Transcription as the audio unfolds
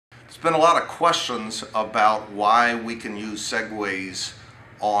There's been a lot of questions about why we can use segways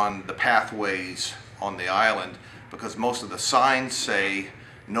on the pathways on the island, because most of the signs say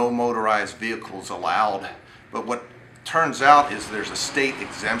no motorized vehicles allowed, but what turns out is there's a state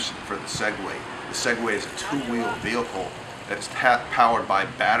exemption for the Segway. The Segway is a two-wheel vehicle that's powered by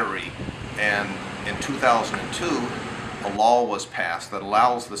battery, and in 2002 a law was passed that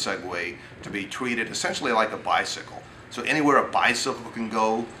allows the Segway to be treated essentially like a bicycle. So anywhere a bicycle can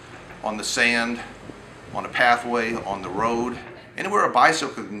go, on the sand, on a pathway, on the road, anywhere a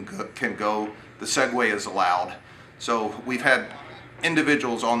bicycle can go, the Segway is allowed. So we've had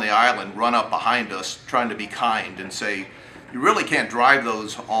individuals on the island run up behind us trying to be kind and say, you really can't drive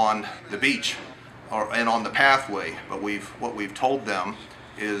those on the beach and on the pathway. But what we've told them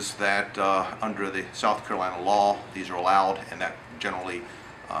is that under the South Carolina law, these are allowed, and that generally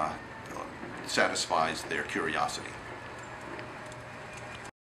satisfies their curiosity.